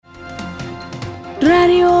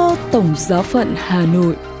Radio Tổng Giáo phận Hà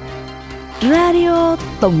Nội. Radio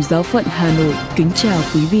Tổng Giáo phận Hà Nội kính chào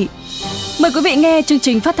quý vị. Mời quý vị nghe chương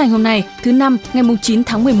trình phát thanh hôm nay, thứ Năm, ngày 9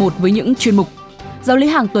 tháng 11 với những chuyên mục Giáo lý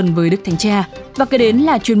hàng tuần với Đức Thánh Cha và kế đến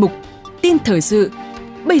là chuyên mục Tin thời sự.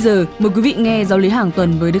 Bây giờ mời quý vị nghe Giáo lý hàng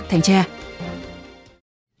tuần với Đức Thánh Cha.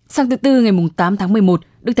 Sáng thứ Tư ngày 8 tháng 11,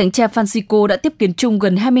 Đức Thánh Cha Francisco đã tiếp kiến chung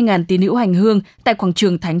gần 20.000 tín hữu hành hương tại quảng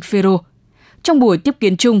trường Thánh Phêrô. Trong buổi tiếp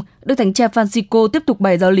kiến chung, Đức Thánh Cha Francisco tiếp tục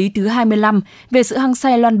bài giáo lý thứ 25 về sự hăng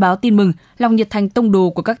say loan báo tin mừng, lòng nhiệt thành tông đồ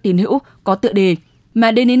của các tín hữu có tựa đề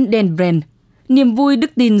Madenin Den Bren, niềm vui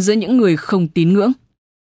đức tin giữa những người không tín ngưỡng.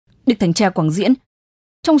 Đức Thánh Cha quảng diễn: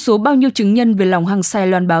 trong số bao nhiêu chứng nhân về lòng hăng say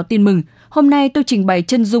loan báo tin mừng, hôm nay tôi trình bày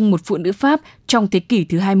chân dung một phụ nữ Pháp trong thế kỷ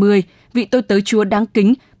thứ 20, vị tôi tớ Chúa đáng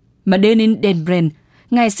kính Madenin Den Bren.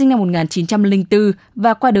 Ngài sinh năm 1904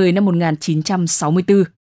 và qua đời năm 1964.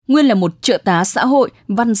 Nguyên là một trợ tá xã hội,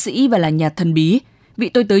 văn sĩ và là nhà thần bí, vị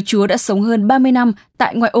tôi tớ Chúa đã sống hơn 30 năm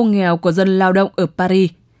tại ngoại ô nghèo của dân lao động ở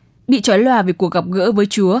Paris. Bị trói lòa vì cuộc gặp gỡ với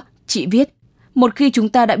Chúa, chị viết: một khi chúng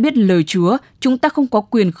ta đã biết lời Chúa, chúng ta không có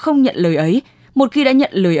quyền không nhận lời ấy. Một khi đã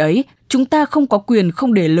nhận lời ấy, chúng ta không có quyền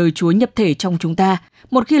không để lời Chúa nhập thể trong chúng ta.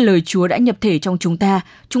 Một khi lời Chúa đã nhập thể trong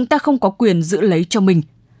chúng ta không có quyền giữ lấy cho mình.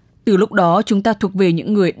 Từ lúc đó, chúng ta thuộc về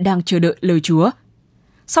những người đang chờ đợi lời Chúa.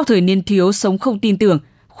 Sau thời niên thiếu sống không tin tưởng,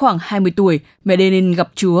 khoảng 20 tuổi, Madeline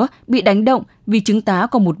gặp Chúa, bị đánh động vì chứng tá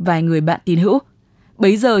của một vài người bạn tín hữu.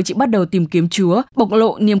 Bấy giờ chị bắt đầu tìm kiếm Chúa, bộc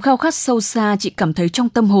lộ niềm khao khát sâu xa chị cảm thấy trong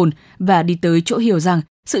tâm hồn và đi tới chỗ hiểu rằng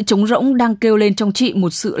sự trống rỗng đang kêu lên trong chị một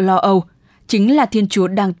sự lo âu, chính là Thiên Chúa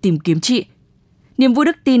đang tìm kiếm chị. Niềm vui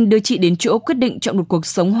đức tin đưa chị đến chỗ quyết định chọn một cuộc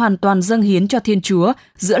sống hoàn toàn dâng hiến cho Thiên Chúa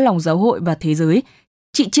giữa lòng giáo hội và thế giới.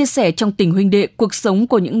 Chị chia sẻ trong tình huynh đệ cuộc sống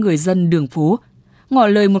của những người dân đường phố. Ngỏ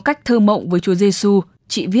lời một cách thơ mộng với Chúa Giêsu,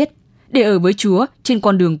 chị viết: để ở với Chúa, trên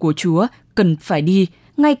con đường của Chúa, cần phải đi,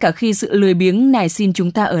 ngay cả khi sự lười biếng nài xin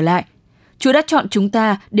chúng ta ở lại. Chúa đã chọn chúng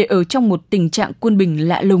ta để ở trong một tình trạng quân bình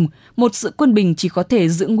lạ lùng, một sự quân bình chỉ có thể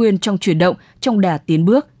giữ nguyên trong chuyển động, trong đà tiến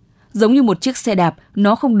bước. Giống như một chiếc xe đạp,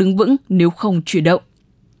 nó không đứng vững nếu không chuyển động.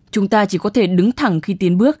 Chúng ta chỉ có thể đứng thẳng khi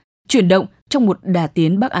tiến bước, chuyển động trong một đà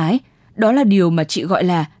tiến bác ái. Đó là điều mà chị gọi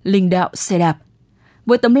là linh đạo xe đạp.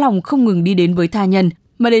 Với tấm lòng không ngừng đi đến với tha nhân,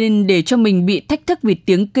 Madeline để cho mình bị thách thức vì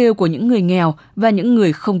tiếng kêu của những người nghèo và những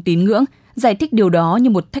người không tín ngưỡng, giải thích điều đó như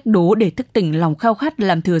một thách đố để thức tỉnh lòng khao khát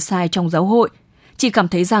làm thừa sai trong giáo hội. Chị cảm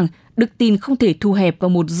thấy rằng đức tin không thể thu hẹp vào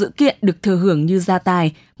một dữ kiện được thừa hưởng như gia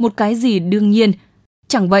tài, một cái gì đương nhiên.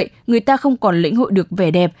 Chẳng vậy, người ta không còn lĩnh hội được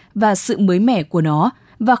vẻ đẹp và sự mới mẻ của nó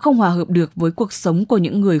và không hòa hợp được với cuộc sống của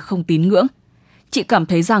những người không tín ngưỡng. Chị cảm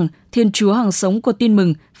thấy rằng Thiên Chúa hằng sống của tin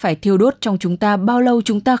mừng phải thiêu đốt trong chúng ta bao lâu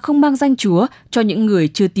chúng ta không mang danh Chúa cho những người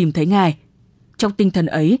chưa tìm thấy Ngài. Trong tinh thần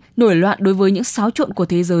ấy, nổi loạn đối với những xáo trộn của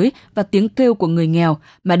thế giới và tiếng kêu của người nghèo, mà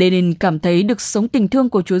Madeline cảm thấy được sống tình thương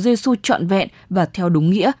của Chúa Giêsu trọn vẹn và theo đúng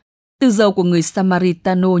nghĩa. Từ dầu của người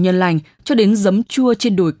Samaritano nhân lành cho đến giấm chua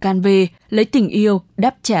trên đồi Canve, lấy tình yêu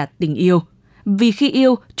đáp trả tình yêu. Vì khi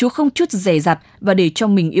yêu, Chúa không chút dè dặt và để cho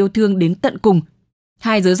mình yêu thương đến tận cùng.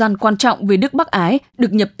 Hai giới gian quan trọng về đức bác ái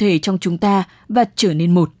được nhập thể trong chúng ta và trở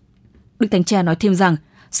nên một. Đức Thánh Cha nói thêm rằng,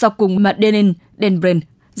 sau cùng Madeline Den Bren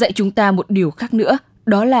dạy chúng ta một điều khác nữa,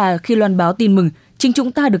 đó là khi loan báo tin mừng, chính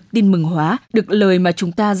chúng ta được tin mừng hóa, được lời mà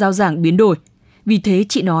chúng ta rao giảng biến đổi. Vì thế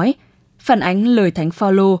chị nói, phản ánh lời Thánh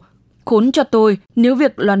Phaolô, khốn cho tôi nếu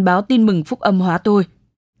việc loan báo tin mừng phúc âm hóa tôi.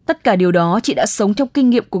 Tất cả điều đó chị đã sống trong kinh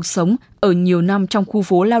nghiệm cuộc sống ở nhiều năm trong khu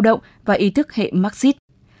phố lao động và ý thức hệ Marxist.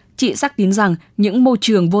 Chị xác tín rằng những môi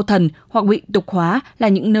trường vô thần hoặc bị tục hóa là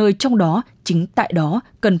những nơi trong đó, chính tại đó,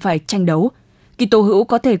 cần phải tranh đấu. Kitô hữu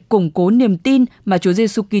có thể củng cố niềm tin mà Chúa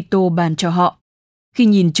Giêsu Kitô ban cho họ. Khi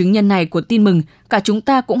nhìn chứng nhân này của tin mừng, cả chúng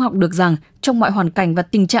ta cũng học được rằng trong mọi hoàn cảnh và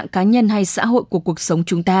tình trạng cá nhân hay xã hội của cuộc sống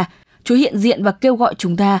chúng ta, Chúa hiện diện và kêu gọi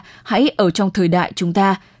chúng ta hãy ở trong thời đại chúng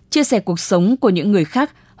ta, chia sẻ cuộc sống của những người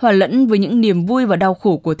khác, hòa lẫn với những niềm vui và đau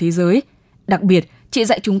khổ của thế giới. Đặc biệt, chị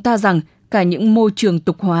dạy chúng ta rằng cả những môi trường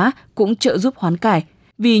tục hóa cũng trợ giúp hoán cải,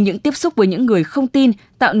 vì những tiếp xúc với những người không tin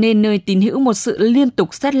tạo nên nơi tín hữu một sự liên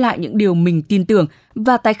tục xét lại những điều mình tin tưởng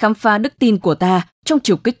và tái khám phá đức tin của ta trong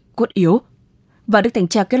chiều kích cốt yếu. Và Đức Thánh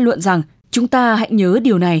Cha kết luận rằng chúng ta hãy nhớ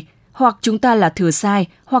điều này, hoặc chúng ta là thừa sai,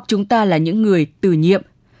 hoặc chúng ta là những người từ nhiệm.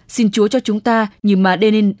 Xin Chúa cho chúng ta, như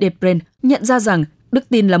Madeline Den Bren, nhận ra rằng đức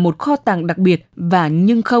tin là một kho tàng đặc biệt và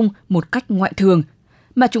nhưng không một cách ngoại thường,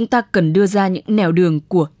 mà chúng ta cần đưa ra những nẻo đường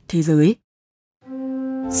của thế giới.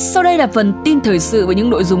 Sau đây là phần tin thời sự với những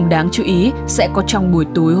nội dung đáng chú ý sẽ có trong buổi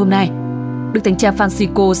tối hôm nay. Đức Thánh Cha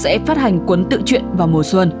Francisco sẽ phát hành cuốn tự truyện vào mùa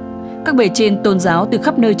xuân. Các bề trên tôn giáo từ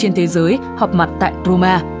khắp nơi trên thế giới họp mặt tại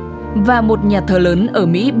Roma. và một nhà thờ lớn ở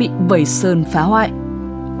Mỹ bị vẩy sơn phá hoại.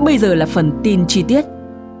 Bây giờ là phần tin chi tiết.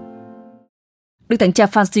 Đức Thánh Cha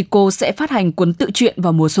Francisco sẽ phát hành cuốn tự truyện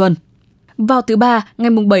vào mùa xuân. Vào thứ Ba,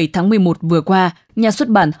 ngày 7 tháng 11 vừa qua, nhà xuất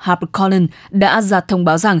bản HarperCollins đã ra thông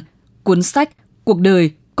báo rằng cuốn sách Cuộc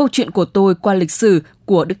đời, câu chuyện của tôi qua lịch sử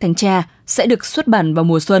của Đức Thánh Cha sẽ được xuất bản vào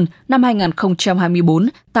mùa xuân năm 2024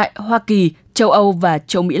 tại Hoa Kỳ, châu Âu và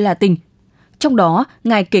châu Mỹ Latin. Trong đó,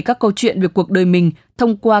 Ngài kể các câu chuyện về cuộc đời mình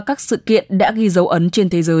thông qua các sự kiện đã ghi dấu ấn trên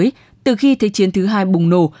thế giới từ khi Thế chiến thứ hai bùng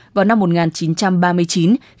nổ vào năm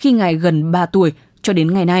 1939 khi Ngài gần 3 tuổi cho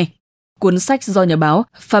đến ngày nay. Cuốn sách do nhà báo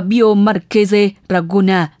Fabio Marchese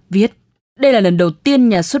Ragona viết. Đây là lần đầu tiên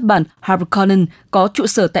nhà xuất bản HarperCollins có trụ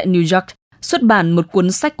sở tại New York xuất bản một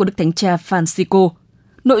cuốn sách của Đức Thánh Cha Francisco.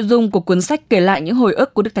 Nội dung của cuốn sách kể lại những hồi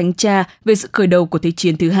ức của Đức Thánh Cha về sự khởi đầu của Thế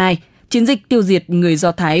chiến thứ hai, chiến dịch tiêu diệt người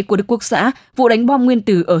Do Thái của Đức Quốc xã, vụ đánh bom nguyên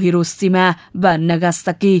tử ở Hiroshima và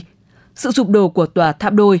Nagasaki, sự sụp đổ của tòa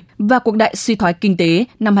tháp đôi và cuộc đại suy thoái kinh tế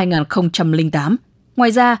năm 2008.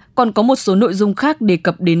 Ngoài ra, còn có một số nội dung khác đề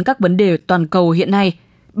cập đến các vấn đề toàn cầu hiện nay,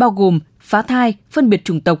 bao gồm phá thai, phân biệt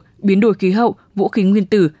chủng tộc, biến đổi khí hậu, vũ khí nguyên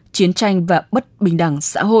tử, chiến tranh và bất bình đẳng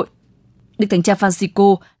xã hội. Đức Thánh Cha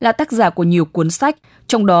Francisco là tác giả của nhiều cuốn sách,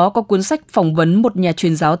 trong đó có cuốn sách phỏng vấn một nhà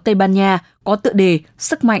truyền giáo Tây Ban Nha có tựa đề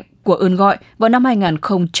Sức mạnh của ơn gọi vào năm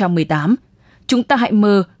 2018. Chúng ta hãy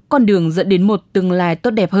mơ, con đường dẫn đến một tương lai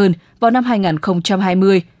tốt đẹp hơn vào năm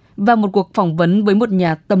 2020 và một cuộc phỏng vấn với một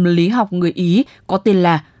nhà tâm lý học người Ý có tên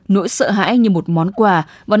là Nỗi sợ hãi như một món quà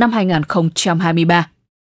vào năm 2023.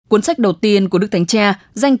 Cuốn sách đầu tiên của Đức Thánh Cha,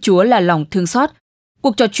 danh Chúa là lòng thương xót,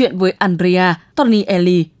 cuộc trò chuyện với Andrea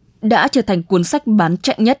Tornielli đã trở thành cuốn sách bán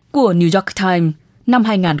chạy nhất của New York Times năm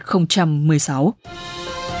 2016.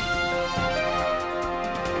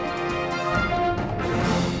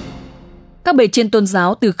 Các bề trên tôn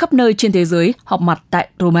giáo từ khắp nơi trên thế giới họp mặt tại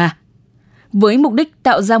Roma. Với mục đích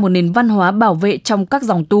tạo ra một nền văn hóa bảo vệ trong các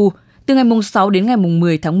dòng tu, từ ngày 6 đến ngày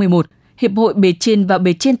 10 tháng 11, Hiệp hội Bề trên và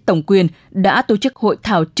Bề trên Tổng quyền đã tổ chức hội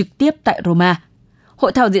thảo trực tiếp tại Roma.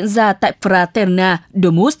 Hội thảo diễn ra tại Fraterna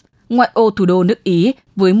Domus, ngoại ô thủ đô nước Ý,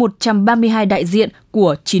 với 132 đại diện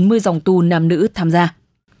của 90 dòng tu nam nữ tham gia.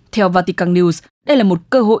 Theo Vatican News, đây là một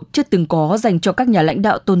cơ hội chưa từng có dành cho các nhà lãnh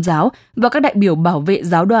đạo tôn giáo và các đại biểu bảo vệ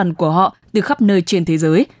giáo đoàn của họ từ khắp nơi trên thế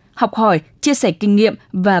giới, học hỏi, chia sẻ kinh nghiệm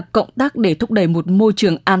và cộng tác để thúc đẩy một môi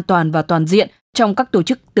trường an toàn và toàn diện trong các tổ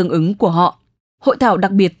chức tương ứng của họ. Hội thảo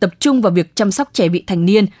đặc biệt tập trung vào việc chăm sóc trẻ vị thành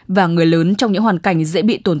niên và người lớn trong những hoàn cảnh dễ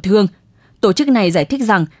bị tổn thương. Tổ chức này giải thích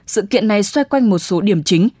rằng sự kiện này xoay quanh một số điểm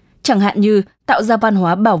chính, chẳng hạn như tạo ra văn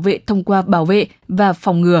hóa bảo vệ thông qua bảo vệ và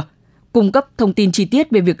phòng ngừa, cung cấp thông tin chi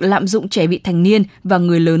tiết về việc lạm dụng trẻ vị thành niên và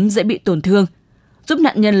người lớn dễ bị tổn thương, giúp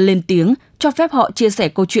nạn nhân lên tiếng, cho phép họ chia sẻ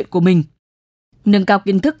câu chuyện của mình, nâng cao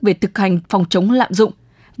kiến thức về thực hành phòng chống lạm dụng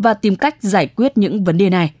và tìm cách giải quyết những vấn đề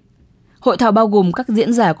này. Hội thảo bao gồm các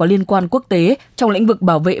diễn giả có liên quan quốc tế trong lĩnh vực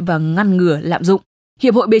bảo vệ và ngăn ngừa lạm dụng.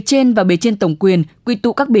 Hiệp hội Bề trên và Bề trên Tổng quyền quy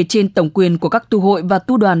tụ các bề trên tổng quyền của các tu hội và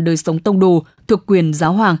tu đoàn đời sống tông đồ thuộc quyền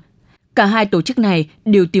giáo hoàng. Cả hai tổ chức này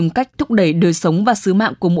đều tìm cách thúc đẩy đời sống và sứ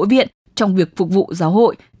mạng của mỗi viện trong việc phục vụ giáo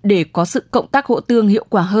hội để có sự cộng tác hỗ tương hiệu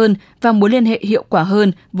quả hơn và mối liên hệ hiệu quả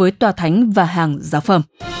hơn với tòa thánh và hàng giáo phẩm.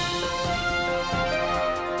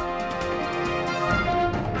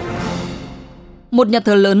 Một nhà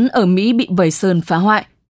thờ lớn ở Mỹ bị vẩy sơn phá hoại.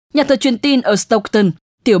 Nhà thờ truyền tin ở Stockton,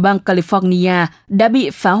 tiểu bang California đã bị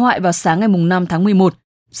phá hoại vào sáng ngày 5 tháng 11.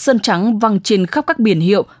 Sơn trắng văng trên khắp các biển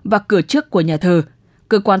hiệu và cửa trước của nhà thờ.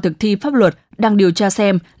 Cơ quan thực thi pháp luật đang điều tra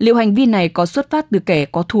xem liệu hành vi này có xuất phát từ kẻ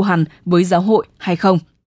có thù hằn với giáo hội hay không.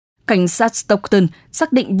 Cảnh sát Stockton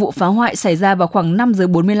xác định vụ phá hoại xảy ra vào khoảng 5 giờ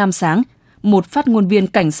 45 sáng. Một phát ngôn viên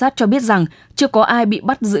cảnh sát cho biết rằng chưa có ai bị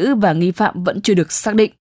bắt giữ và nghi phạm vẫn chưa được xác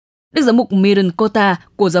định. Đức giám mục Miran Kota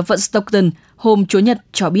của giáo phận Stockton hôm Chủ nhật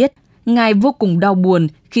cho biết Ngài vô cùng đau buồn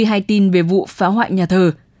khi hay tin về vụ phá hoại nhà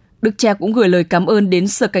thờ. Đức cha cũng gửi lời cảm ơn đến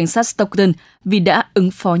Sở Cảnh sát Stockton vì đã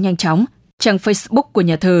ứng phó nhanh chóng. Trang Facebook của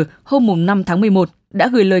nhà thờ hôm 5 tháng 11 đã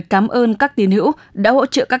gửi lời cảm ơn các tín hữu đã hỗ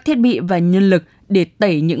trợ các thiết bị và nhân lực để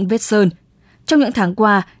tẩy những vết sơn. Trong những tháng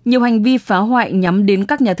qua, nhiều hành vi phá hoại nhắm đến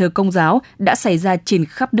các nhà thờ Công giáo đã xảy ra trên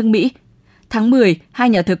khắp nước Mỹ. Tháng 10, 2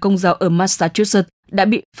 nhà thờ Công giáo ở Massachusetts đã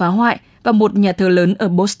bị phá hoại và một nhà thờ lớn ở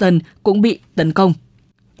Boston cũng bị tấn công.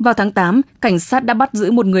 Vào tháng 8, cảnh sát đã bắt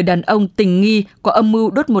giữ một người đàn ông tình nghi có âm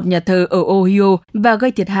mưu đốt một nhà thờ ở Ohio và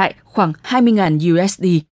gây thiệt hại khoảng 20.000 USD.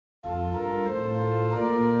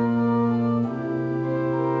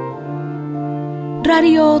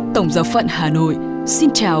 Radio Tổng giáo phận Hà Nội xin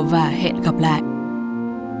chào và hẹn gặp lại.